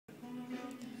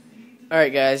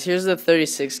Alright guys, here's the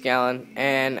 36 gallon,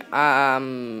 and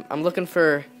I'm looking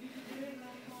for,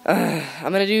 I'm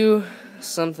gonna do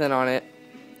something on it,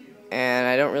 and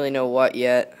I don't really know what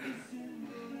yet.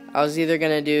 I was either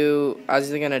gonna dirt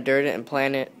it and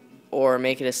plant it, or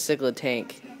make it a cichlid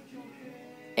tank.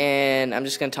 And I'm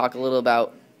just gonna talk a little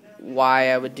about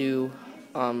why I would do,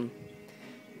 one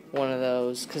of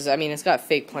those, because I mean it's got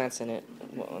fake plants in it.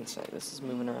 One sec, this is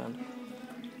moving around.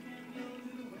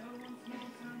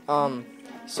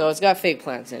 So it's got fake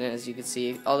plants in it, as you can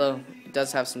see, although it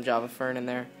does have some Java fern in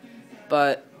there.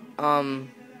 But, let me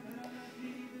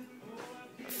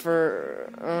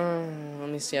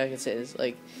see how I can say this.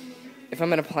 Like, if I'm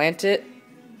going to plant it,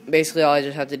 basically all I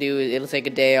just have to do is, it'll take a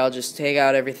day, I'll just take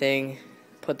out everything,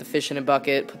 put the fish in a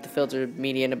bucket, put the filtered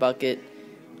media in a bucket.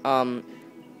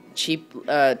 Cheap,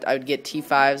 I would get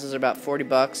T5s, those are about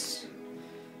 $40,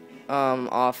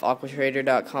 off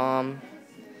aquatrader.com.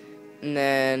 And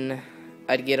then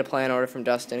I'd get a plant order from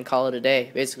Dustin and call it a day,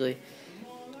 basically.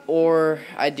 Or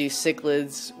I'd do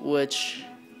cichlids, which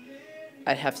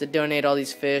I'd have to donate all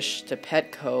these fish to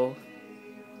Petco.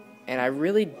 And I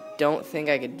really don't think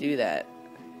I could do that.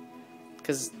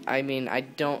 Because, I mean, I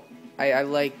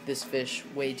like this fish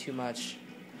way too much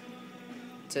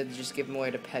to just give them away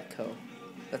to Petco.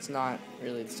 That's not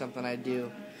really something I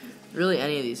do. Really,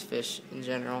 any of these fish in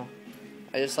general.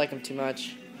 I just like them too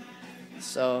much.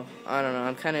 So, I don't know,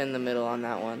 I'm kind of in the middle on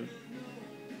that one.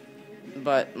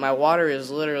 But my water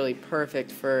is literally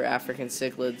perfect for African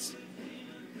cichlids.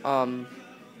 The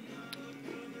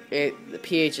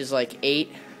pH is like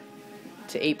 8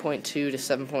 to 8.2 to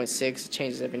 7.6. It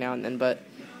changes every now and then, but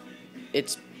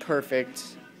it's perfect.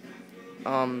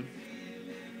 So,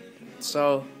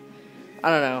 I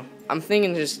don't know. I'm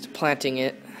thinking just planting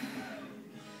it.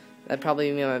 That'd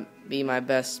probably be my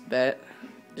best bet,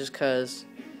 just because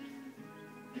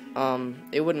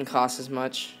it wouldn't cost as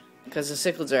much, because the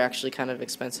cichlids are actually kind of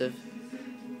expensive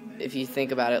if you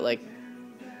think about it. Like,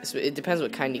 it depends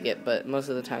what kind you get, but most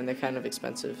of the time they're kind of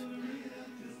expensive.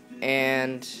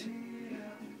 And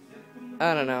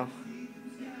I don't know,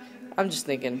 I'm just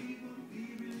thinking,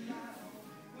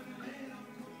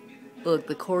 look,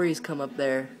 the cories come up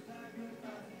there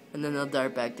and then they'll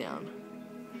dart back down.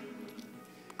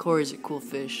 Cories are cool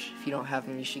fish. If you don't have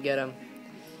them, you should get them.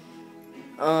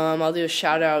 I'll do a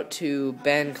shout out to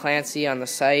Ben Clancy on the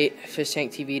site,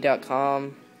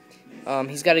 fishtanktv.com.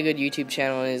 He's got a good YouTube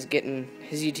channel, and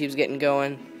his YouTube's getting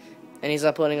going, and he's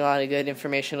uploading a lot of good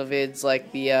informational vids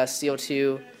like the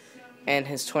CO2 and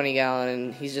his 20 gallon,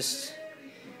 and he's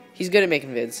good at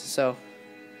making vids, so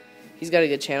he's got a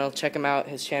good channel. Check him out.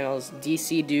 His channel is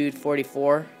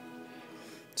DCDude44.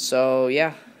 So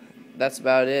yeah, that's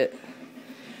about it.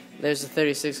 There's the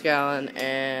 36 gallon,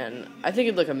 and I think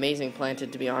it'd look amazing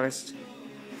planted, to be honest.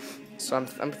 So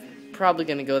I'm probably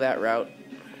gonna go that route,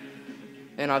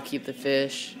 and I'll keep the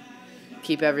fish,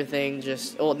 keep everything.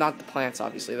 Not the plants,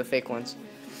 obviously, the fake ones.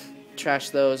 Trash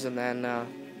those, and then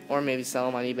or maybe sell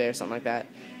them on eBay or something like that,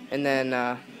 and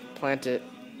then plant it.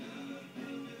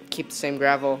 Keep the same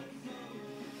gravel.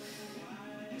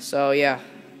 So yeah,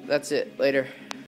 that's it. Later.